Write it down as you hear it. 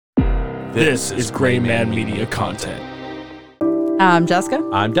This is Gray Man Media content. I'm Jessica.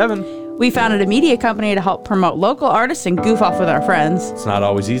 I'm Devin. We founded a media company to help promote local artists and goof off with our friends. It's not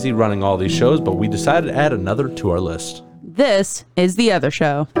always easy running all these shows, but we decided to add another to our list. This is The Other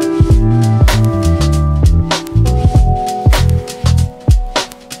Show.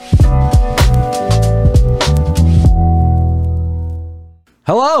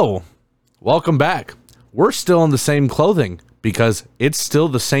 Hello! Welcome back. We're still in the same clothing because it's still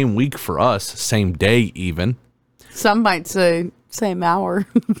the same week for us, same day even. Some might say same hour.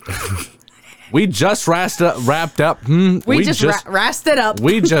 We just wrapped up. We just wrapped it up.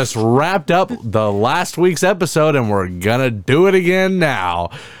 We just wrapped up the last week's episode, and we're gonna do it again now.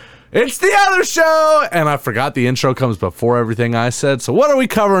 It's The Other Show, and I forgot the intro comes before everything I said. So what are we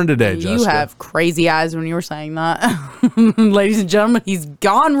covering today, Jessica? You have crazy eyes when you were saying that. Ladies and gentlemen, he's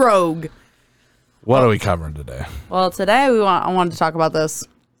gone rogue. What are we covering today? Well, today I wanted to talk about this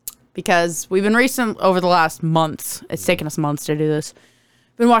because we've been over the last months. It's taken us months to do this.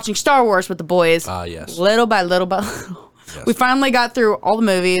 Been watching Star Wars with the boys. Yes. Little by little by little. Yes. We finally got through all the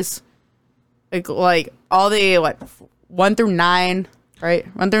movies. Like all the 1 through 9,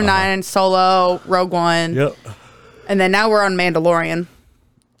 right? 1 through 9, Solo, Rogue One. Yep. And then now we're on Mandalorian.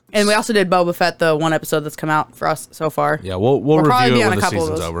 And we also did Boba Fett, the one episode that's come out for us so far. Yeah, we'll review it when the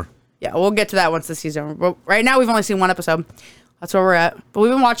season's over. Yeah, we'll get to that once the season's over. But right now we've only seen one episode. That's where we're at. But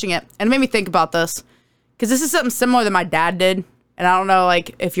we've been watching it, and it made me think about this. Because this is something similar that my dad did. And I don't know,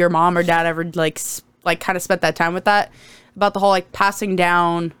 if your mom or dad ever, kind of spent that time with that. About the whole, passing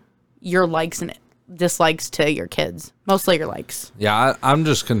down your likes and dislikes to your kids. Mostly your likes. Yeah, I'm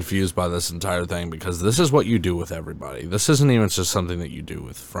just confused by this entire thing because this is what you do with everybody. This isn't even just something that you do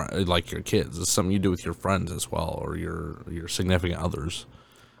with your kids. It's something you do with your friends as well, or your significant others.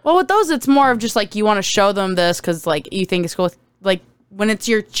 Well, with those, it's more of just, you want to show them this because, you think it's cool. When it's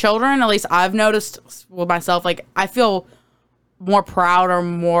your children, at least I've noticed with myself, I feel more proud or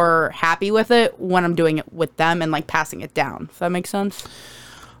more happy with it when I'm doing it with them and, passing it down. If that makes sense?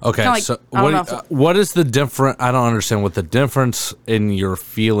 Okay, so what is the difference? I don't understand what the difference in your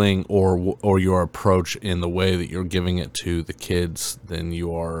feeling or your approach in the way that you're giving it to the kids than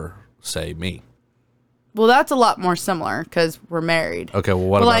you are, say, me. Well, that's a lot more similar because we're married. Okay, well,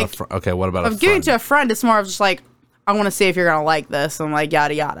 what about a friend? Giving it to a friend, it's more of just I want to see if you're going to like this and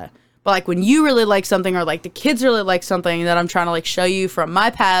yada yada. But when you really like something or the kids really like something that I'm trying to show you from my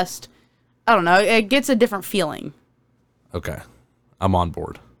past, I don't know, it gets a different feeling. Okay, I'm on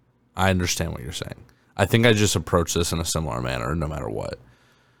board. I understand what you're saying. I think I just approach this in a similar manner no matter what.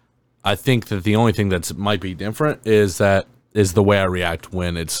 I think that the only thing that might be different is the way I react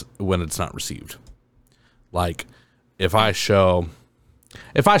when it's not received. If I show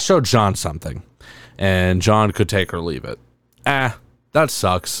John something and John could take or leave it, that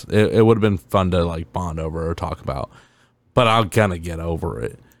sucks. It would have been fun to bond over or talk about, but I'm gonna get over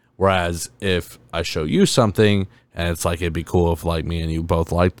it. Whereas if I show you something and it's it'd be cool if me and you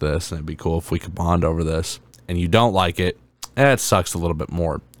both liked this and it'd be cool if we could bond over this and you don't like it, it sucks a little bit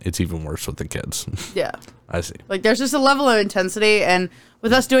more. It's even worse with the kids. Yeah. I see. There's just a level of intensity, and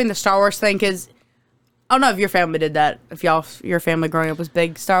with us doing the Star Wars thing, because I don't know if your family did that, if your family growing up was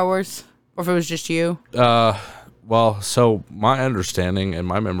big Star Wars, or if it was just you. Well, so my understanding, and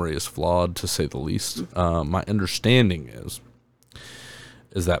my memory is flawed to say the least. My understanding is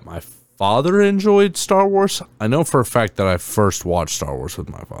that my father enjoyed Star Wars. I know for a fact that I first watched Star Wars with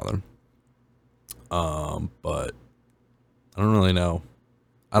my father. But I don't really know.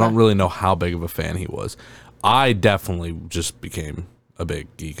 I don't really know how big of a fan he was. I definitely just became a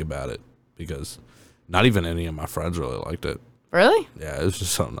big geek about it because not even any of my friends really liked it. Really? Yeah, it was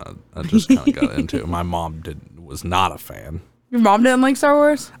just something I just kind of got into. My mom was not a fan. Your mom didn't like Star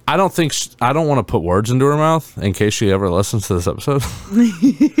Wars? I don't want to put words into her mouth in case she ever listens to this episode.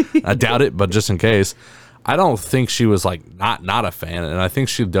 I doubt it, but just in case. I don't think she was not a fan, and I think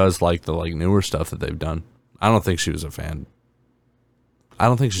she does like the newer stuff that they've done. I don't think she was a fan. I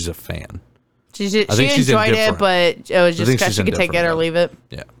don't think she's a fan. She enjoyed it, but it was just because she could take it or leave it.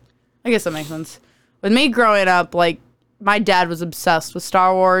 Yeah. I guess that makes sense. With me growing up, my dad was obsessed with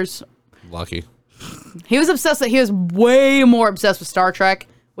Star Wars. Lucky. He was obsessed. He was way more obsessed with Star Trek,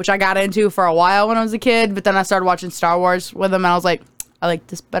 which I got into for a while when I was a kid. But then I started watching Star Wars with him, and I was like, I like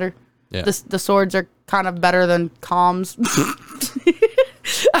this better. Yeah. The swords are kind of better than comms.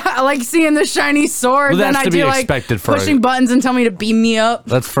 I like seeing the shiny sword. Well, then I do pushing buttons and tell me to beam me up.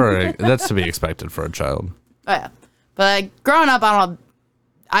 That's to be expected for a child. Oh, yeah. But growing up, I don't know.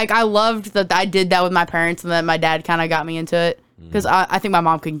 I loved that I did that with my parents, and then my dad kind of got me into it because I think my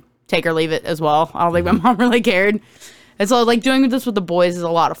mom could take or leave it as well. I don't think my mom really cared. And so doing this with the boys is a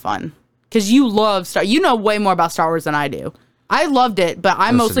lot of fun because you love you know way more about Star Wars than I do. I loved it, but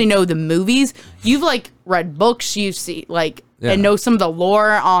I mostly know the movies. You've like read books, you see like and know some of the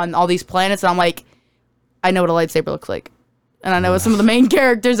lore on all these planets. And I'm like, I know what a lightsaber looks like, and I know what some of the main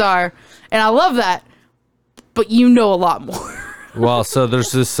characters are, and I love that. But you know a lot more. Well, so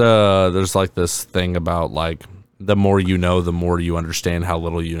there's this there's like this thing about like the more you know, the more you understand how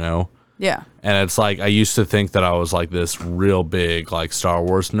little you know. Yeah. And it's like I used to think that I was like this real big like Star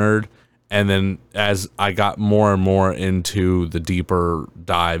Wars nerd. And then as I got more and more into the deeper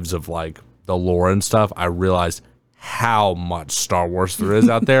dives of like the lore and stuff, I realized how much Star Wars there is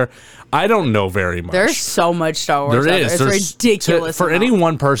out there. I don't know very much. There's so much Star Wars there out is. there. It's ridiculous. For any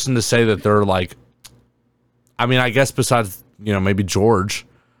one person to say that they're like, I mean, I guess besides, you know, maybe George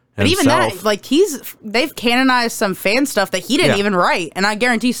himself. But even that, like they've canonized some fan stuff that he didn't even write. And I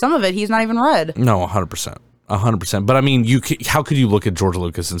guarantee some of it he's not even read. No, 100%. 100%. But I mean, how could you look at George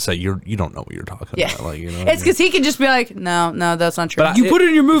Lucas and say you don't know what you're talking about? Like, you know, it's because he could just be like, no, that's not true. But you put it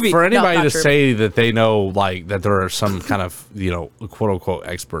in your movie. For anybody no, to true. say that they know, like, that there are some kind of, you know, quote unquote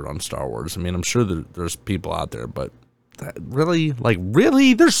expert on Star Wars. I mean, I'm sure that there's people out there, but really,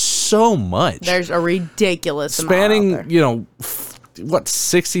 there's so much. There's a ridiculous spanning, amount out there. You know, what,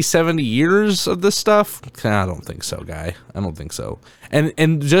 60, 70 years of this stuff? I don't think so, guy. I don't think so.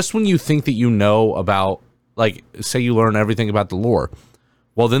 And just when you think that you know about, like, say you learn everything about the lore,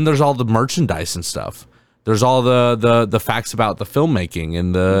 well, then there's all the merchandise and stuff. There's all the facts about the filmmaking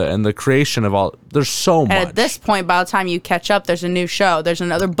and the creation of all. There's so much. And at this point, by the time you catch up, there's a new show. There's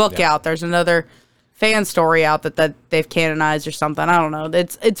another book out. There's another fan story out that they've canonized or something. I don't know.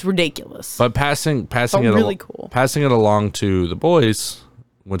 It's ridiculous. But passing really cool. Passing it along to the boys,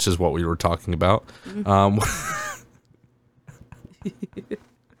 which is what we were talking about. I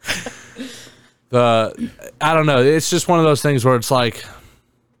don't know. It's just one of those things where it's like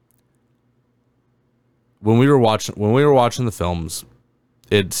when we were watching the films,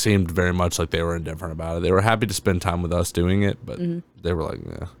 it seemed very much like they were indifferent about it. They were happy to spend time with us doing it, but they were like,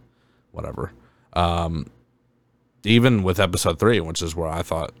 whatever. Even with episode 3, which is where I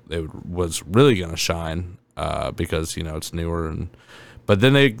thought it was really going to shine, because, you know, it's newer, but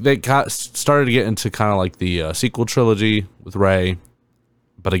then they started to get into kind of like the sequel trilogy with Rey.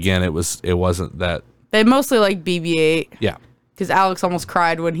 But again, it wasn't that. They mostly like BB-8. Yeah. Because Alex almost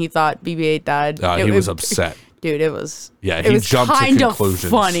cried when he thought BB-8 died. He was upset. Dude, it was. Yeah, he jumped to conclusions.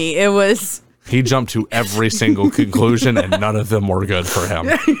 Of funny. It was. He jumped to every single conclusion, and none of them were good for him.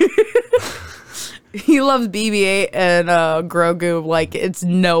 He loves BB-8 and Grogu like it's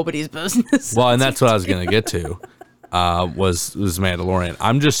nobody's business. Well, and that's what I was gonna get to. Was Mandalorian.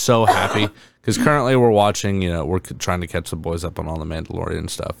 I'm just so happy. Because currently we're watching, you know, we're trying to catch the boys up on all the Mandalorian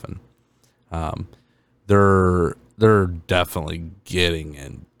stuff, and they're definitely getting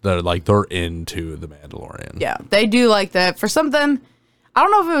in. They're into the Mandalorian. Yeah, they do like that. For something, I don't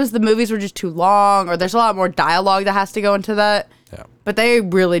know if it was the movies were just too long, or there's a lot more dialogue that has to go into that. Yeah. But they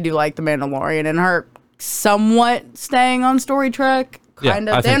really do like the Mandalorian, and her somewhat staying on story track. Kind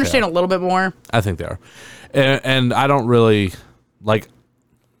of. They understand a little bit more. I think they are, and I don't really like.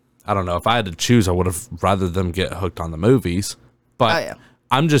 I don't know. If I had to choose, I would have rather them get hooked on the movies. But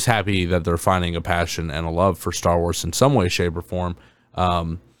I'm just happy that they're finding a passion and a love for Star Wars in some way, shape, or form.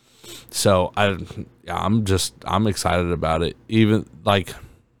 So I'm excited about it. Even like,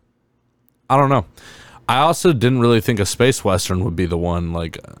 I don't know. I also didn't really think a space western would be the one.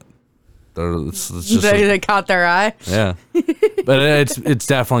 Like, it's just they caught their eye. Yeah, but it's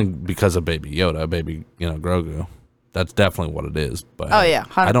definitely because of Baby Yoda, Baby Grogu. That's definitely what it is. But 100%.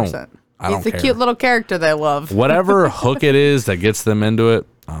 I don't He's the care. cute little character they love. Whatever hook it is that gets them into it,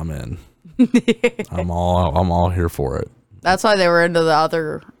 I'm in. I'm all here for it. That's why they were into the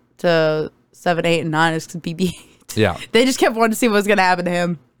other to 7, 8, and 9 is to BB-8. Yeah, they just kept wanting to see what was going to happen to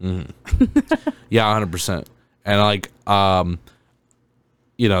him. Yeah, 100%. And like,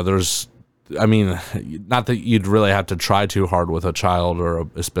 you know, there's, I mean, not that you'd really have to try too hard with a child or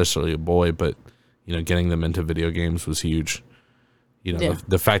especially a boy, but you know, getting them into video games was huge. You know,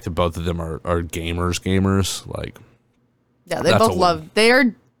 the fact that both of them are gamers, like, yeah, they both love.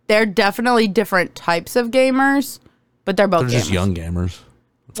 They're definitely different types of gamers, but they're both. They're just young gamers.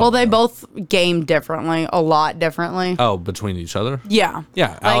 Well, they both game differently, a lot differently. Oh, between each other? Yeah.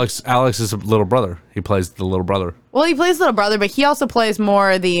 Yeah, like, Alex is a little brother. He plays the little brother. Well, he plays little brother, but he also plays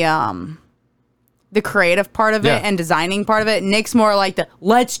more the creative part of it and designing part of it. Nick's more like the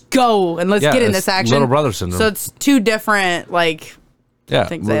let's go and let's get in this action. Little brother syndrome. So it's two different things.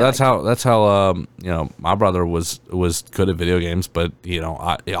 Well, that's how you know, my brother was good at video games, but you know,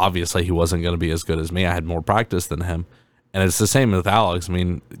 obviously he wasn't going to be as good as me. I had more practice than him, And it's the same with Alex. I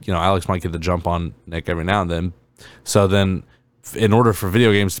mean, Alex might get the jump on Nick every now and then. So then, in order for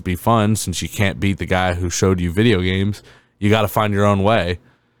video games to be fun, since you can't beat the guy who showed you video games, you got to find your own way.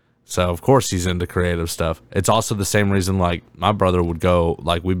 So, of course, he's into creative stuff. It's also the same reason, like, my brother would go,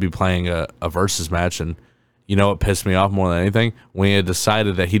 like, we'd be playing a versus match, and you know what pissed me off more than anything? When he had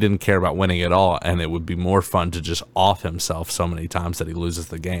decided that he didn't care about winning at all, and it would be more fun to just off himself so many times that he loses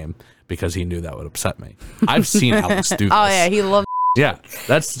the game because he knew that would upset me. I've seen Alex do this. Oh, yeah, he loves. Yeah,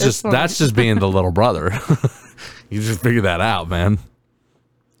 that's just being the little brother. You just figure that out, man.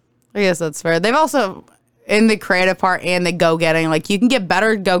 I guess that's fair. They've also, in the creative part and the go-getting, like, you can get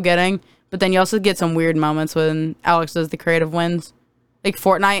better at go-getting, but then you also get some weird moments when Alex does the creative wins. Like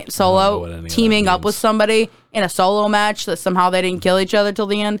Fortnite solo, teaming up with somebody in a solo match that somehow they didn't kill each other till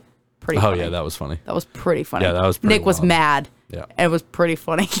the end. Pretty funny. Yeah, that was funny. That was pretty funny. Yeah, that was pretty Nick was mad. Yeah. And it was pretty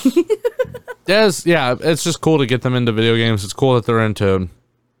funny. Yeah, it's just cool to get them into video games. It's cool that they're into,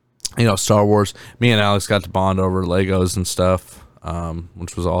 Star Wars. Me and Alex got to bond over Legos and stuff,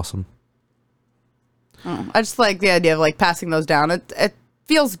 which was awesome. I just like the idea of like passing those down. It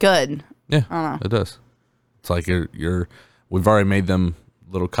feels good. Yeah, I don't know. It does. It's like we've already made them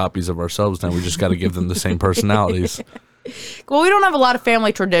little copies of ourselves. Now we just got to give them the same personalities. Well, we don't have a lot of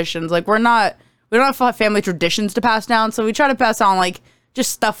family traditions. Like we don't have family traditions to pass down. So we try to pass on like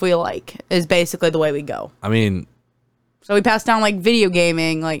just stuff we like is basically the way we go. I mean, so we pass down like video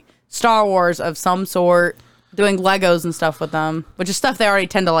gaming, like Star Wars of some sort, doing Legos and stuff with them, which is stuff they already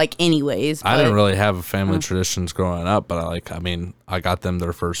tend to like anyways. I didn't really have family traditions growing up, but I got them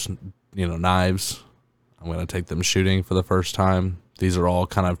their first, knives. I'm going to take them shooting for the first time. These are all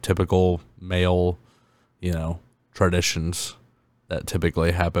kind of typical male, traditions that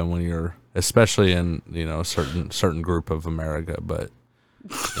typically happen when you're, especially in, a certain group of America, but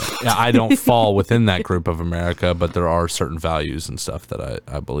yeah, I don't fall within that group of America, but there are certain values and stuff that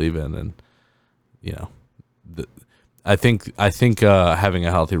I believe in. And, I think having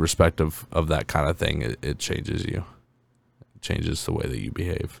a healthy respect of that kind of thing, it changes you. It changes the way that you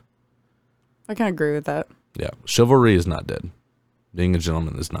behave. I can agree with that. Yeah. Chivalry is not dead. Being a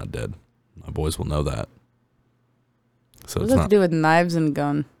gentleman is not dead. My boys will know that. So what does that to do with knives and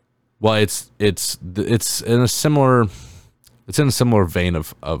gun? Well, it's in a similar vein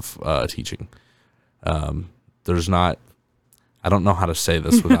of teaching. There's not. I don't know how to say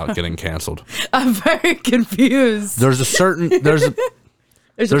this without getting canceled. I'm very confused. There's a finesse.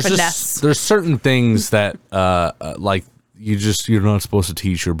 There's certain things that like you're not supposed to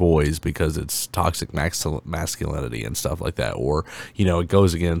teach your boys because it's toxic masculinity and stuff like that, or it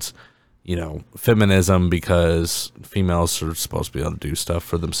goes against feminism because females are supposed to be able to do stuff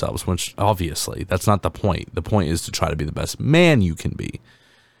for themselves, which obviously that's not the point. The point is to try to be the best man you can be,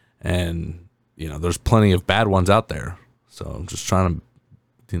 and there's plenty of bad ones out there. So I'm just trying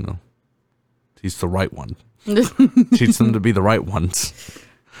to, teach the right one. Teach them to be the right ones.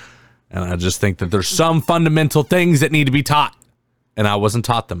 And I just think that there's some fundamental things that need to be taught. And I wasn't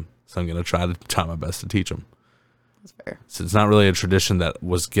taught them. So I'm going to try my best to teach them. That's fair. So it's not really a tradition that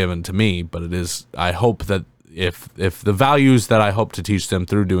was given to me, but it is, I hope that if the values that I hope to teach them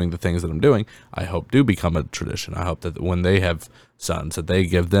through doing the things that I'm doing, I hope do become a tradition. I hope that when they have sons, that they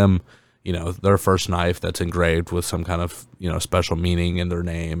give them their first knife that's engraved with some kind of, special meaning in their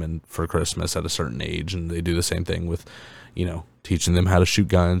name and for Christmas at a certain age. And they do the same thing with, teaching them how to shoot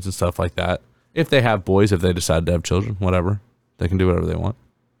guns and stuff like that. If they have boys, if they decide to have children, whatever, they can do whatever they want.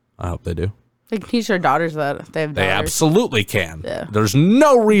 I hope they do. They can teach their daughters that if they have daughters. They absolutely can. Yeah. There's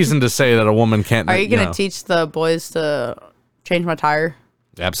no reason to say that a woman can't. Are you going to teach the boys to change my tire?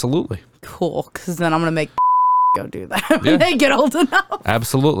 Absolutely. Cool, because then I'm going to make go do that when they get old enough.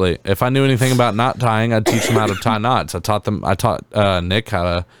 Absolutely. If I knew anything about knot tying, I'd teach them how to tie knots. I taught Nick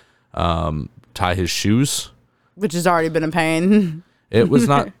how to tie his shoes, which has already been a pain. It was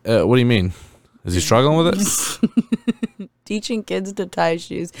not. What do you mean? Is he struggling with it? Teaching kids to tie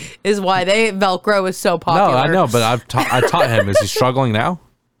shoes is why Velcro is so popular. No, I know, but I taught him. Is he struggling now?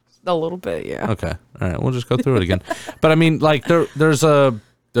 A little bit, yeah. Okay, all right. We'll just go through it again. But I mean, like there's also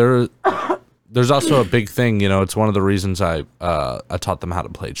a big thing, it's one of the reasons I taught them how to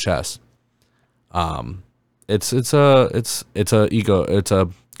play chess. It's a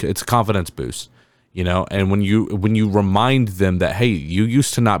confidence boost, and when you remind them that, hey, you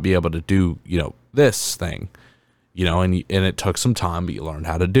used to not be able to do, this thing, and it took some time, but you learned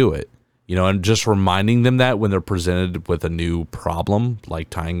how to do it, and just reminding them that when they're presented with a new problem, like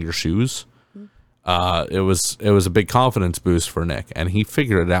tying your shoes, it was a big confidence boost for Nick, and he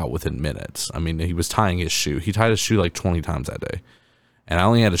figured it out within minutes. I mean, he was tying his shoe. He tied his shoe like 20 times that day, and I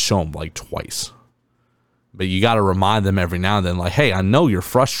only had to show him like twice. But you got to remind them every now and then, like, hey, I know you're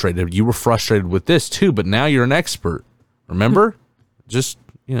frustrated. You were frustrated with this too, but now you're an expert. Remember? Just,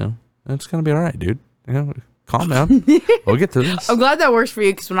 it's going to be all right, dude. Calm down. We'll get through this. I'm glad that works for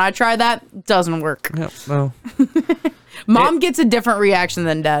you because when I try that, it doesn't work. Yeah, well. Mom gets a different reaction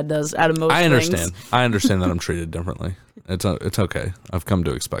than Dad does out of most I understand. things. I understand that I'm treated differently. It's okay. I've come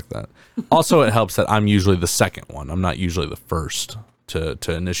to expect that. Also, it helps that I'm usually the second one. I'm not usually the first to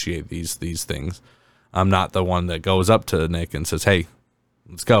initiate these things. I'm not the one that goes up to Nick and says, hey,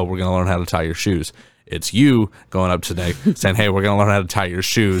 let's go. We're going to learn how to tie your shoes. It's you going up to Nick saying, hey, we're going to learn how to tie your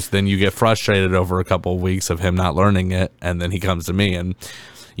shoes. Then you get frustrated over a couple of weeks of him not learning it. And then he comes to me and,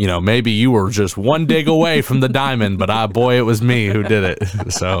 maybe you were just one dig away from the diamond, but boy, it was me who did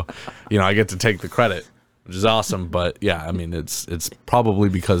it. So, I get to take the credit, which is awesome. But yeah, I mean, it's probably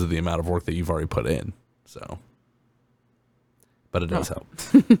because of the amount of work that you've already put in. So, but it does help.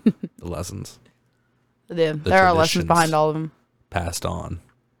 The lessons. Yeah, there are lessons behind all of them. Passed on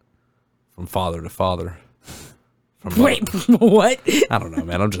from father to father. Wait, what? I don't know,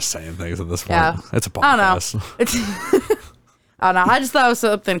 man. I'm just saying things at this point. Yeah. It's a podcast. I don't know. I just thought it was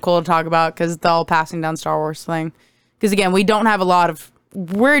something cool to talk about because the whole passing down Star Wars thing. Because again, we don't have a lot of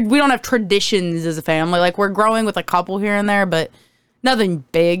we don't have traditions as a family. Like we're growing with a couple here and there, but nothing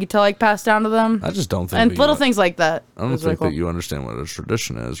big to like pass down to them. I just don't think. And little things like that. I don't think that you understand what a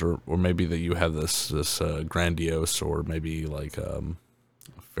tradition is, or maybe that you have this grandiose or maybe like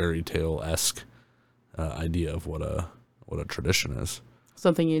fairy tale-esque idea of what a tradition is.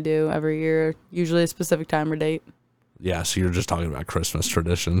 Something you do every year, usually a specific time or date. Yeah, so you're just talking about Christmas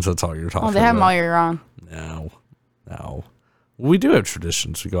traditions. That's all you're talking about. Oh, they have them all year round. No. We do have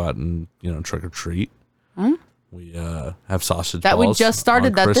traditions. We go out and, trick or treat. Hmm? We have sausage balls. We just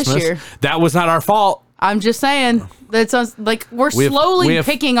started that Christmas. this year. That was not our fault. I'm just saying. That sounds like we're slowly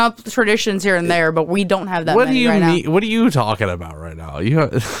picking up traditions here and there, but we don't have that many right now. What are you talking about right now?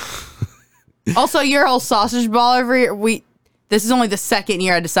 Also, your whole sausage ball every year, this is only the second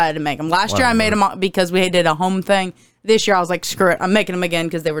year I decided to make them. Last year I made them because we did a home thing. This year I was like, screw it. I'm making them again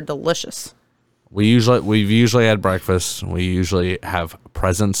because they were delicious. We've usually had breakfast. We usually have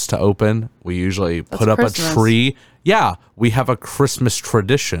presents to open. We usually put up Christmas. A tree. Yeah, we have a Christmas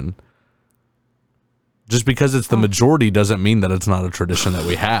tradition. Just because it's the majority doesn't mean that it's not a tradition that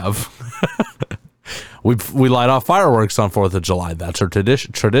we have. We light off fireworks on 4th of July. That's our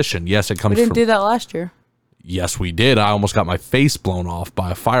tradition. Yes, it comes from... We didn't do that last year. Yes, we did. I almost got my face blown off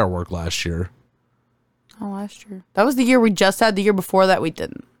by a firework last year. Oh, last year. That was the year we just had. The year before that, we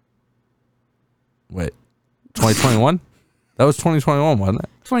didn't. Wait, 2021? That was 2021, wasn't it?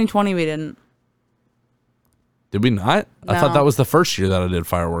 2020, we didn't. Did we not? No. I thought that was the first year that I did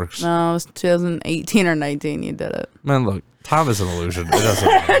fireworks. No, it was 2018 or 19 you did it. Man, look, time is an illusion. It doesn't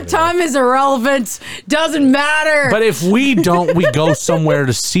matter. Time is irrelevant. Doesn't matter. But if we don't, we go somewhere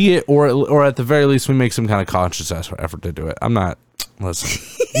to see it, or at the very least, we make some kind of conscious effort to do it. I'm not...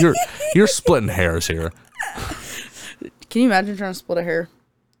 Listen, you're splitting hairs here. Can you imagine trying to split a hair?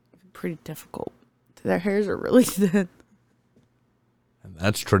 Pretty difficult. Their hairs are really thin. And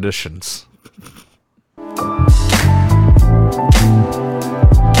that's traditions.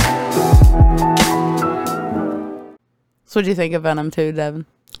 So what do you think of Venom 2, Devin?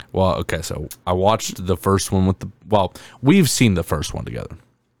 Well, okay, so I watched the first one we've seen the first one together.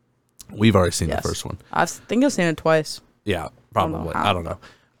 We've already seen the first one. I think I've seen it twice. Yeah, probably. I don't know.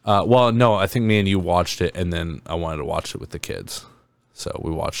 Well, no, I think me and you watched it, and then I wanted to watch it with the kids. So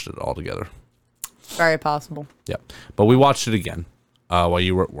we watched it all together. Very possible. Yeah. But we watched it again while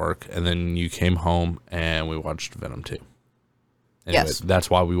you were at work, and then you came home, and we watched Venom 2. Anyway, Yes. That's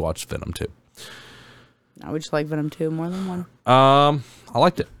why we watched Venom 2. I would just like Venom 2 more than 1. I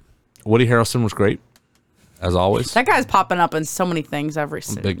liked it. Woody Harrelson was great, as always. That guy's popping up in so many things every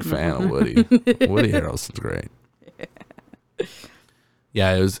I'm a big fan of Woody. Woody Harrelson's great.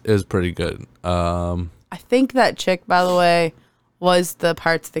 Yeah, it was pretty good. I think that chick, by the way, was the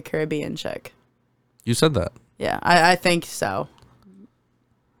Pirates of the Caribbean chick. You said that. Yeah, I think so.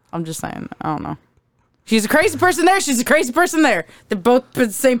 I'm just saying. I don't know. She's a crazy person there. She's a crazy person there. They're both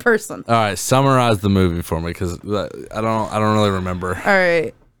the same person. All right, summarize the movie for me because I don't really remember. All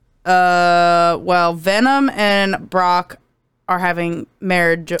right. Well, Venom and Brock are having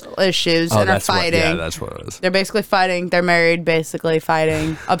marriage issues and are fighting. That's what it is. They're basically fighting. They're married, basically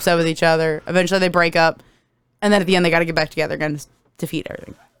fighting, upset with each other. Eventually, they break up, and then at the end, they got to get back together again to defeat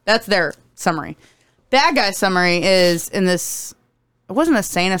everything. That's their summary. Bad guy summary is in this. It wasn't a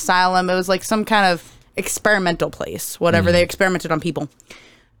sane asylum. It was like some kind of experimental place. Whatever they experimented on people,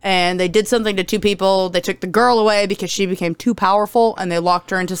 and they did something to two people. They took the girl away because she became too powerful, and they locked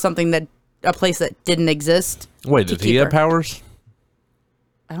her into something that a place that didn't exist. Wait, did he have powers?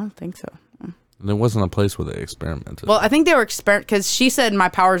 I don't think so. There wasn't a place where they experimented. Well, I think they were because she said my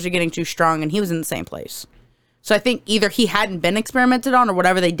powers are getting too strong, and he was in the same place. So I think either he hadn't been experimented on, or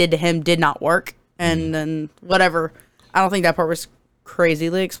whatever they did to him did not work, and then whatever. I don't think that part was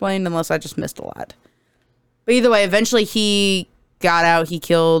crazily explained, unless I just missed a lot. But either way, eventually he got out. He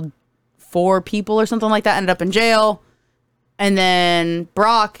killed 4 people or something like that. Ended up in jail, and then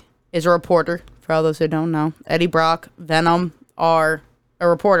Brock is a reporter. For all those who don't know, Eddie Brock, Venom are a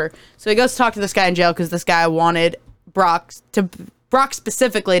reporter. So he goes to talk to this guy in jail because this guy wanted Brock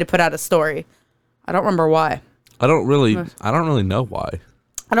specifically to put out a story. I don't remember why. I don't really know why.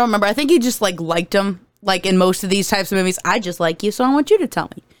 I don't remember. I think he just liked him. Like in most of these types of movies, I just like you, so I want you to tell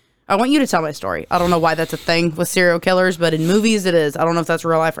me. I want you to tell my story. I don't know why that's a thing with serial killers, but in movies it is. I don't know if that's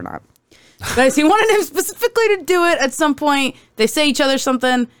real life or not. But he wanted him specifically to do it at some point. They say each other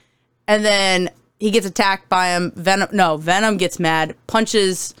something, and then he gets attacked by him. Venom gets mad,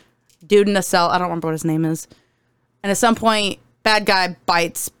 punches dude in a cell. I don't remember what his name is. And at some point, bad guy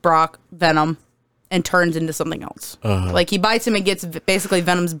bites Venom, and turns into something else. Like he bites him and gets basically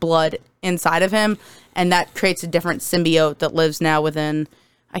Venom's blood inside of him, and that creates a different symbiote that lives now within.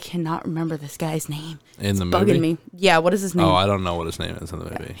 I cannot remember this guy's name. In the movie? Bugging me. Yeah, what is his name? Oh, I don't know what his name is in the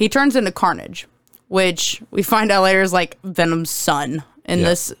movie. He turns into Carnage, which we find out later is like Venom's son. In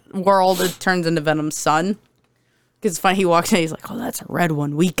this world, it turns into Venom's son. Because it's funny, he walks in, he's like, "Oh, that's a red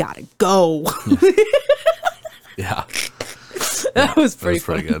one. We gotta go." Yeah. That was pretty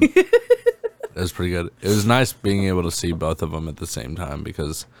good. It was pretty good. It was nice being able to see both of them at the same time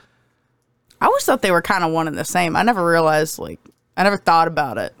because I always thought they were kind of one and the same. I never realized, I never thought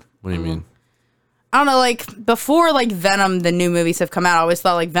about it. What do you mean? I don't know, before, Venom, the new movies have come out, I always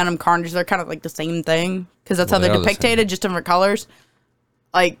thought, Venom, Carnage, they're kind of, the same thing. Because that's how they're depicted, just different colors.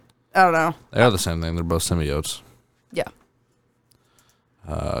 I don't know. They are the same thing. They're both symbiotes. Yeah.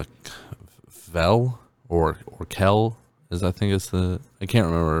 Vel or Kel is, I think, I can't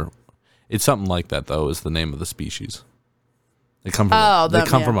remember. It's something like that, though, is the name of the species. They come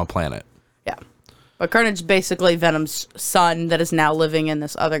from from a planet. Yeah. But Carnage is basically Venom's son that is now living in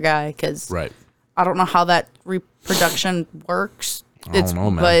this other guy, because I don't know how that reproduction works. I don't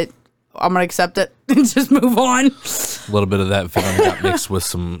know, man. But I'm going to accept it and just move on. A little bit of that Venom got mixed with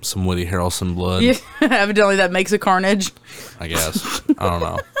some Woody Harrelson blood. Yeah, evidently that makes a Carnage. I guess. I don't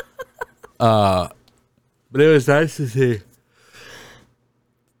know. But it was nice to see.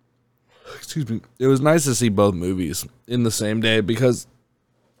 Excuse me. It was nice to see both movies in the same day because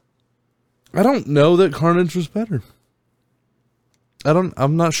I don't know that Carnage was better.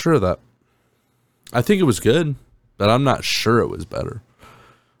 I'm not sure of that. I think it was good, but I'm not sure it was better.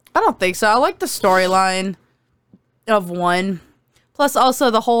 I don't think so. I like the storyline of one. Plus also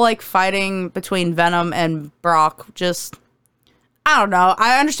the whole fighting between Venom and Brock. Just, I don't know.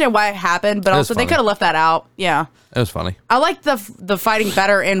 I understand why it happened, but also they could have left that out. Yeah. It was funny. I like the fighting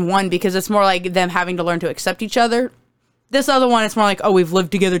better in one because it's more like them having to learn to accept each other. This other one, it's more like, oh, we've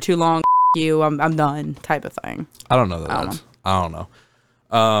lived together too long. You, I'm done, type of thing. I don't know that. I don't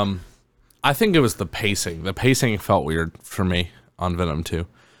know. I think it was the pacing. The pacing felt weird for me on Venom 2.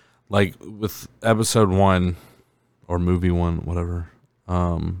 With episode 1 or movie 1, whatever.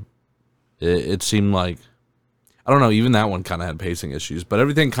 It seemed like, I don't know, even that one kind of had pacing issues, but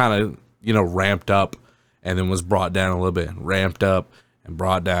everything kind of, ramped up and then was brought down a little bit, ramped up and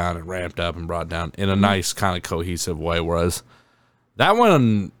brought down and ramped up and brought down in a nice kind of cohesive way. Whereas that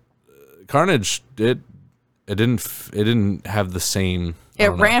one, Carnage, it didn't have the same. It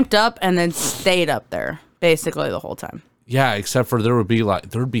ramped up and then stayed up there basically the whole time. Yeah, except for there would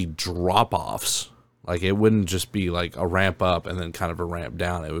be drop offs. It wouldn't just be a ramp up and then kind of a ramp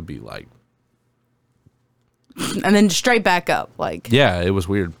down. It would be and then straight back up. Yeah, it was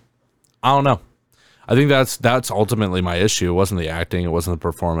weird. I don't know. I think that's ultimately my issue. It wasn't the acting. It wasn't the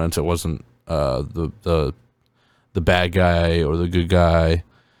performance. It wasn't the bad guy or the good guy.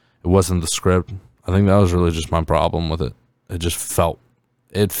 It wasn't the script. I think that was really just my problem with it.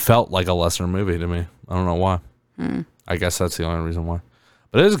 It felt like a lesser movie to me. I don't know why. I guess that's the only reason why.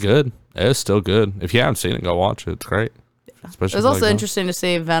 But it is good. It is still good. If you haven't seen it, go watch it. It's great. It was also interesting to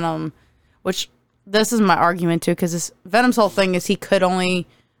see Venom, which this is my argument too, because Venom's whole thing is he could only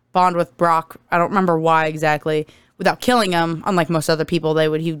bond with Brock. I don't remember why exactly, without killing him. Unlike most other people,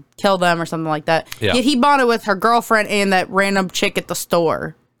 he'd kill them or something like that. Yeah. Yet he bonded with her girlfriend and that random chick at the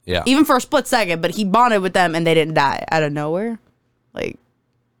store. Yeah. Even for a split second, but he bonded with them and they didn't die out of nowhere.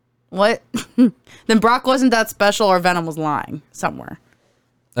 What? Then Brock wasn't that special, or Venom was lying somewhere.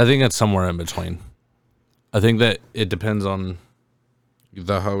 I think it's somewhere in between. I think that it depends on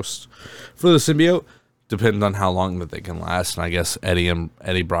the host for the symbiote. Depends on how long that they can last. And I guess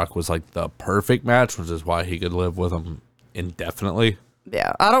Eddie Brock was like the perfect match, which is why he could live with them indefinitely.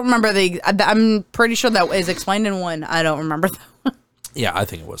 Yeah, I don't remember I'm pretty sure that is explained in one. I don't remember that. Yeah, I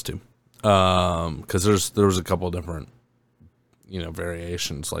think it was too. Because there was a couple of different,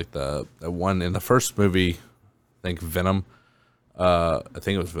 variations. Like the one in the first movie, I think Venom. I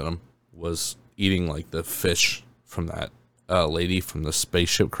think it was Venom was eating like the fish from that lady from the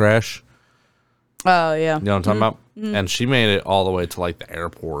spaceship crash. Oh yeah, you know what I'm talking about. And she made it all the way to like the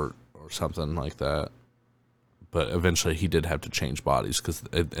airport or something like that. But eventually, he did have to change bodies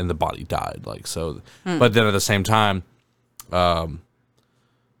and the body died. Like so, but then at the same time, one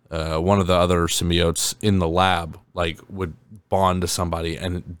of the other symbiotes in the lab like would bond to somebody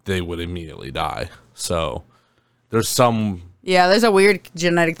and they would immediately die. So there's some. Yeah, there's a weird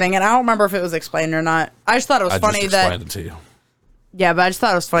genetic thing, and I don't remember if it was explained or not. I just thought it was funny just explained it to you. Yeah, but I just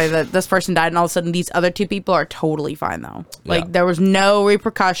thought it was funny that this person died, and all of a sudden these other two people are totally fine, though. Like, there was no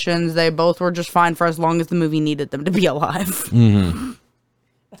repercussions. They both were just fine for as long as the movie needed them to be alive. Mm-hmm.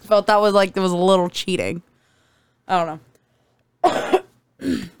 I felt that was like, it was a little cheating. I don't know.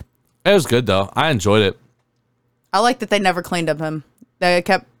 It was good, though. I enjoyed it. I like that they never cleaned up him. They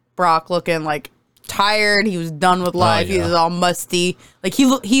kept Brock looking, like, tired. He was done with life. Oh, yeah. He was all musty. Like,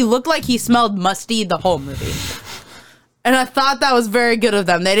 he looked like he smelled musty the whole movie. And I thought that was very good of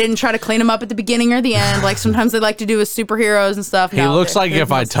them. They didn't try to clean him up at the beginning or the end, like sometimes they like to do with superheroes and stuff. He looks like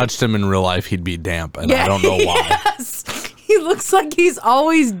if I touched him in real life, he'd be damp, and I don't know why. Yes. He looks like he's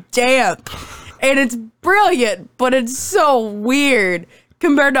always damp. And it's brilliant, but it's so weird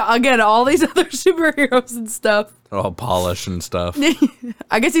compared to, again, all these other superheroes and stuff. They're all polished and stuff.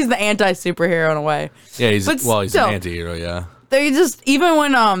 I guess he's the anti-superhero in a way. Yeah, he's still, an anti-hero, yeah. They just, even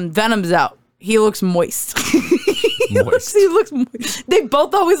when Venom's out, he looks moist. He looks moist. They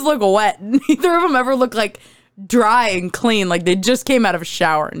both always look wet. Neither of them ever look like dry and clean. Like they just came out of a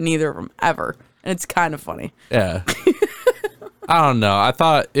shower. Neither of them ever. And it's kind of funny. Yeah. I don't know. I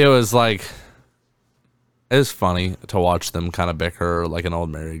thought it was like, it was funny to watch them kind of bicker like an old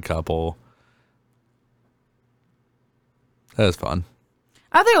married couple. That was fun.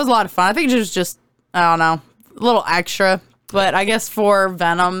 I think it was a lot of fun. I think it was just, I don't know, a little extra. But I guess for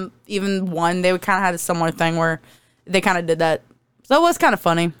Venom, even one, they would kind of had a similar thing where they kind of did that. So it was kind of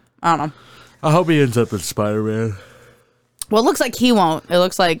funny. I don't know. I hope he ends up in Spider-Man. Well, it looks like he won't. It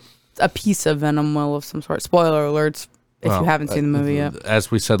looks like a piece of Venom will of some sort. Spoiler alerts if you haven't seen the movie yet. As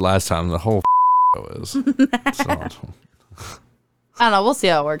we said last time, the whole is. So. I don't know. We'll see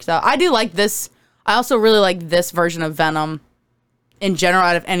how it works out. I do like this. I also really like this version of Venom in general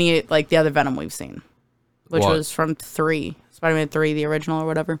out of any, like, the other Venom we've seen. Which was from 3. Spider-Man 3, the original or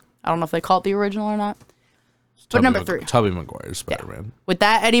whatever. I don't know if they call it the original or not. But number 3. Tobey Maguire's Spider-Man. Yeah. With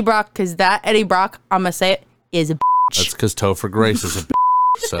that Eddie Brock, because that Eddie Brock, I'm going to say it, is a bitch. That's because Topher Grace is a bitch.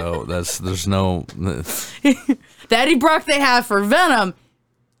 So there's no... The Eddie Brock they have for Venom,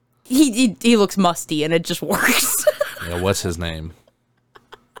 he looks musty and it just works. Yeah, what's his name?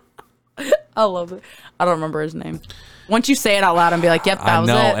 I love it. I don't remember his name. Once you say it out loud and be like, yep, that was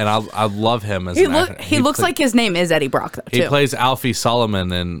it. I know, and I love him as an actor. He looks like his name is Eddie Brock, though, too. He plays Alfie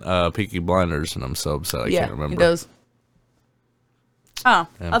Solomon in Peaky Blinders, and I'm so upset I can't remember. He does. Oh,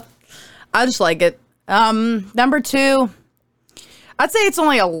 yeah. I just like it. Number 2, I'd say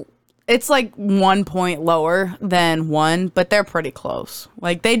it's like 1 point lower than 1, but they're pretty close.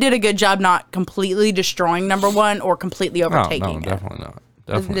 Like, they did a good job not completely destroying number 1 or completely overtaking it. No, definitely not.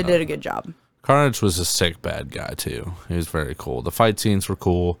 They did a good job. Carnage was a sick bad guy too. He was very cool. The fight scenes were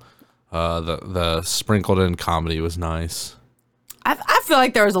cool. The sprinkled in comedy was nice. I feel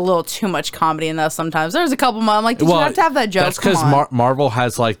like there was a little too much comedy in that sometimes. There was a couple moments I'm like, did you have to have that joke? That's because Marvel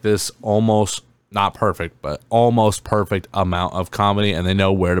has like this almost not perfect, but almost perfect amount of comedy, and they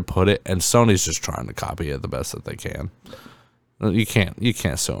know where to put it. And Sony's just trying to copy it the best that they can. You can't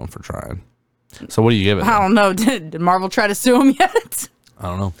sue them for trying. So what do you give it? I don't know. Did Marvel try to sue him yet? I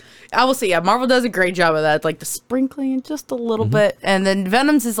don't know. I will say, yeah, Marvel does a great job of that, like the sprinkling just a little bit, and then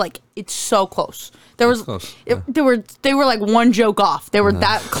Venom's is like it's so close. There was, they were like one joke off. They were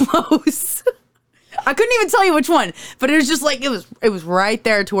that close. I couldn't even tell you which one, but it was just like it was right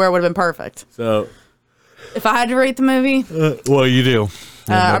there to where it would have been perfect. So, if I had to rate the movie, well, you do.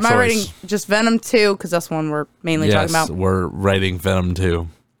 Am I rating just Venom 2 because that's one we're mainly talking about? Yes, we're rating Venom 2.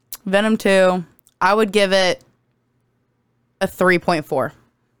 Venom 2, I would give it a 3.4.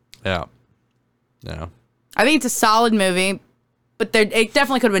 Yeah. I think it's a solid movie, but it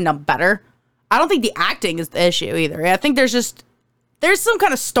definitely could have been done better. I don't think the acting is the issue either. I think there's just there's some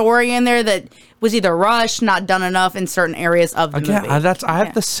kind of story in there that was either rushed, not done enough in certain areas of the movie. I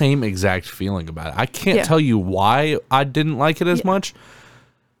have the same exact feeling about it. I can't tell you why I didn't like it as much.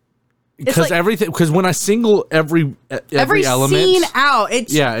 Because when I single every element, scene out,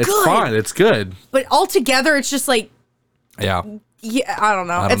 it's it's good. fine, it's good. But altogether, it's just like, yeah, I don't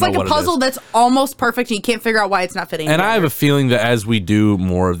know. It's like a puzzle that's almost perfect, and you can't figure out why it's not fitting. And I have a feeling that as we do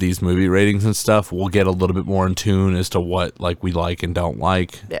more of these movie ratings and stuff, we'll get a little bit more in tune as to what like we like and don't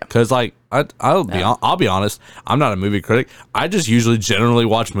like. Yeah. Because like I'll be honest, I'm not a movie critic. I just usually generally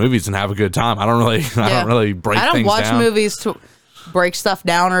watch movies and have a good time. I don't really break things down. I don't watch movies to break stuff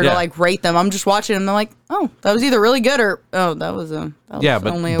down or to like rate them. I'm just watching them and I'm like, oh, that was either really good or that was only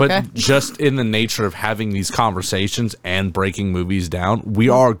okay. But just in the nature of having these conversations and breaking movies down, we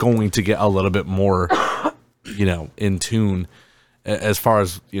are going to get a little bit more in tune as far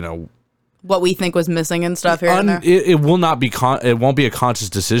as what we think was missing and stuff here and there. It will not be it won't be a conscious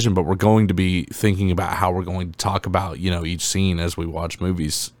decision, but we're going to be thinking about how we're going to talk about each scene as we watch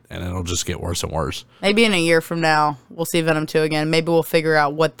movies. And it'll just get worse and worse. Maybe in a year from now, we'll see Venom 2 again. Maybe we'll figure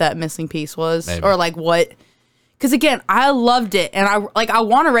out what that missing piece was. Maybe. Or like what. Because again, I loved it. And I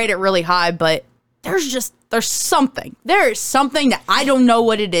want to rate it really high, but there's something. There is something that I don't know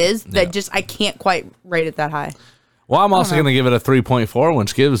what it is that just I can't quite rate it that high. Well, I'm also going to give it a 3.4,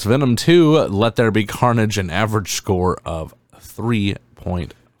 which gives Venom 2 Let There Be Carnage an average score of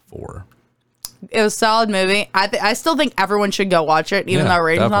 3.4. It was a solid movie. I still think everyone should go watch it, even though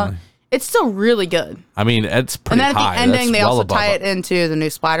ratings not. It's still really good. I mean, it's pretty high. And then at the ending, they also tie it into the new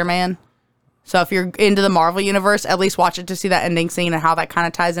Spider-Man. So if you're into the Marvel Universe, at least watch it to see that ending scene and how that kind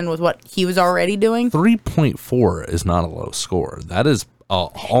of ties in with what he was already doing. 3.4 is not a low score. That is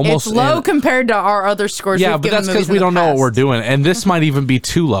almost... It's low compared to our other scores. Yeah, but that's because we don't know what we're doing. And this might even be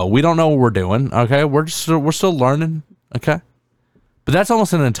too low. We don't know what we're doing, okay? We're still learning, okay? But that's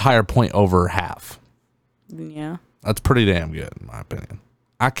almost an entire point over half. Yeah. That's pretty damn good, in my opinion.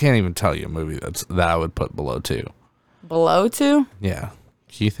 I can't even tell you a movie that I would put below 2. Below 2? Yeah.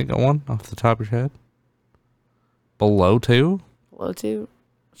 Can you think of one off the top of your head? Below 2? Below 2.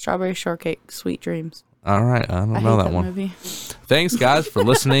 Strawberry Shortcake, Sweet Dreams. All right. I don't know that one. Movie. Thanks, guys, for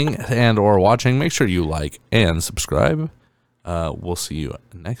listening and or watching. Make sure you like and subscribe. We'll see you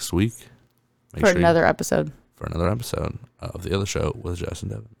next week. For another episode of The Other Show with Jess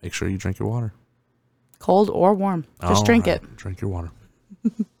and Devin. Make sure you drink your water. Cold or warm. Just drink it. Drink your water.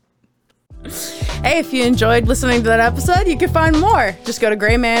 Hey, if you enjoyed listening to that episode, you can find more. Just go to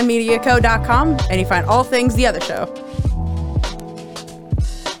graymanmediaco.com and you find all things The Other Show.